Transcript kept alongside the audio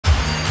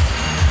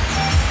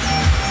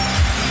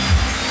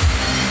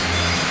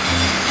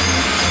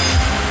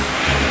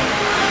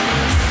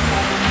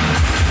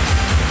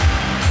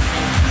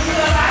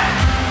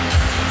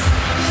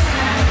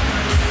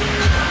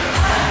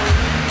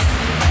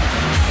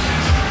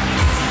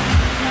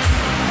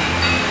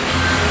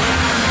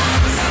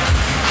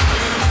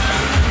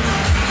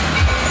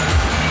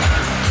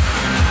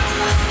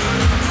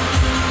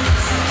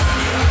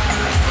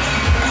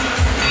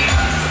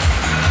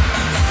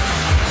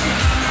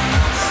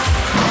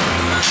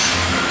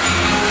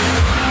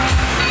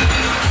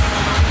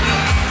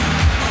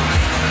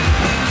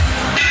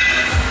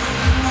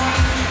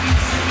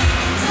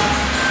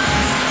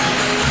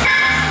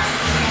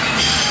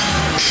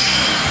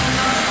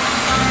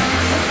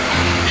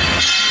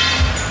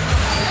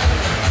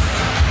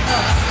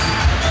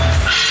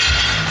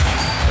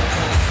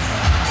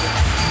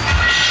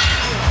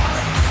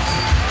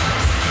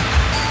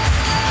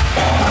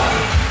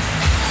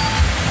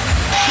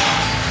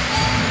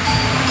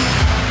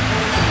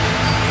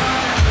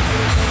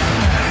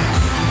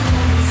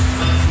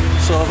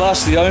I've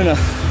asked the owner,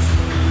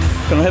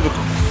 can I have a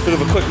bit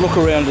of a quick look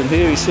around in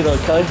here? He said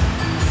okay.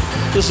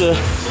 This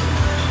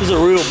is a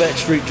real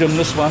backstreet gym,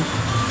 this one.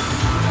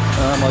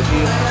 My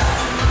gear.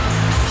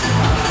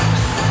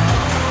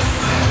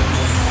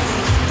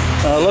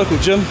 Local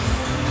gym.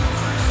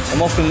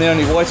 I'm often the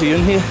only whitey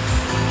in here.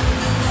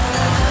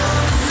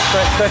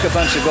 Crack a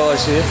bunch of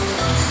guys here.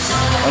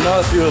 I know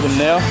a few of them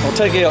now. I'll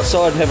take you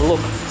outside and have a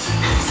look.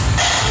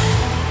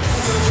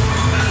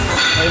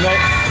 Hey mate.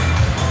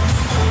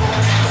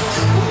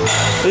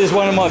 Here's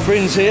one of my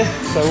friends here,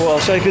 so I'll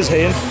shake his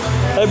hand.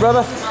 Hey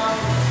brother,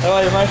 how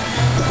are you mate?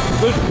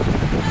 Good?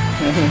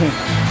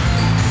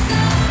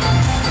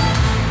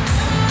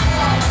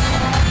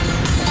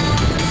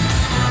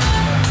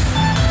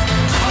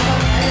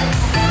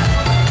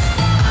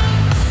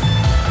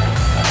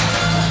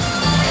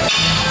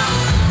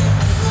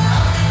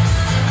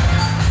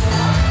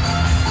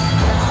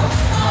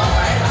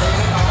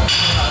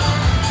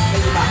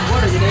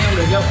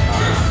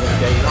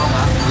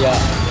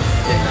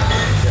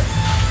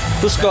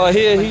 This guy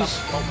here,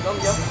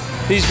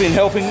 he's been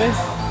helping me.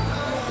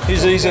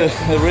 He's a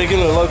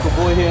regular local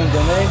boy here in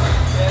Danang.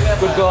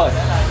 Good guy.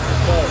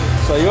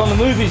 So you're on the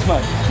movies,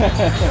 mate.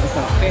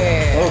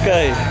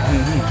 Okay.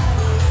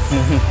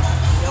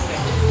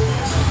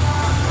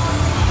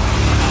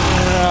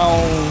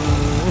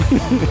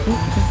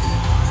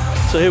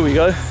 So here we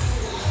go.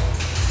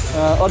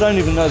 I don't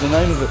even know the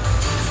name of it.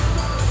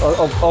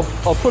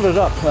 I'll put it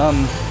up.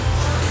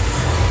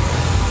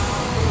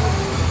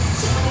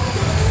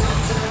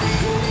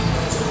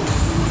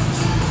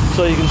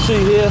 So you can see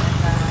here,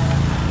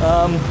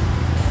 I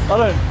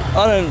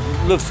don't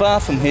live far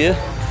from here,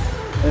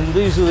 and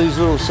these are these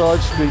little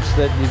side streets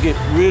that you get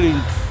really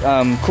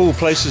cool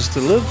places to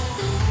live,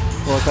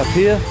 like up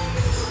here,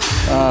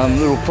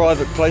 little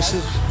private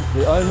places,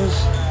 the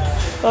owners,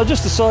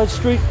 just a side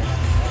street,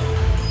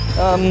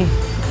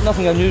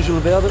 nothing unusual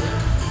about it,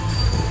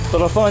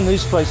 but I find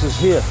these places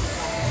here,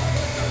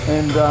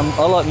 and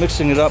I like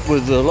mixing it up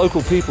with the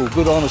local people,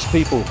 good honest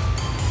people.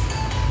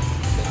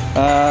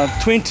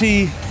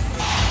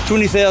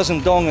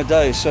 20,000 dong a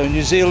day, so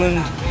New Zealand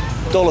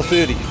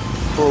 $1.30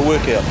 for a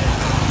workout.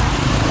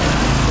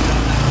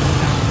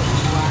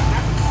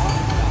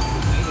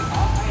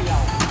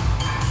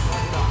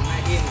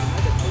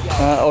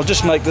 I'll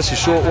just make this a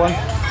short one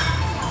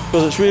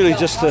because it's really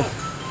just to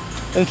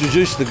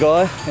introduce the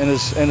guy and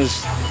his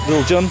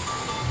little gym,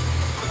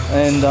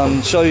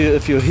 and show you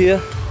if you're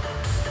here.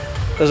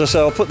 As I say,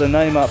 I'll put the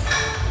name up.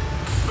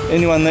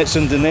 Anyone that's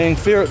in Danang,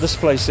 ferret this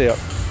place out.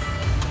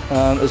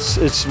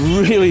 It's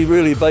really,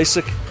 really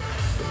basic,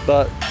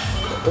 but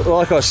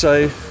like I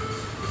say,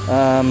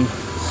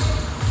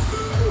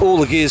 all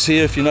the gear's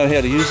here if you know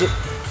how to use it.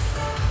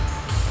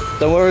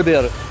 Don't worry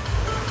about it.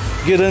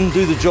 Get in,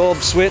 do the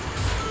job, sweat.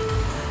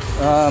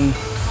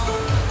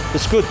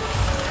 It's good.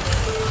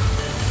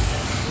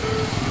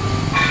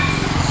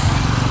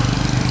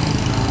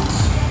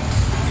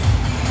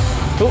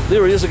 Oh,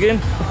 there he is again.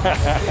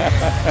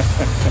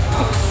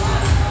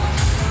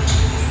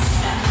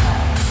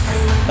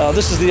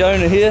 This is the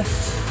owner here.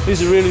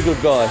 He's a really good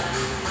guy.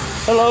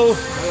 Hello.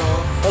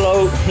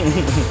 Hello.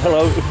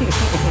 Hello.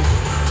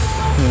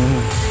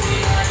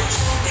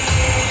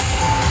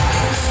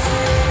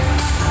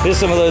 Here's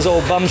some of those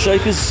old bum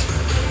shakers.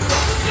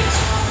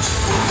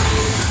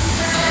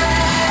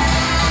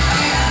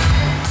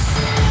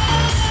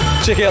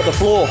 Check out the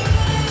floor.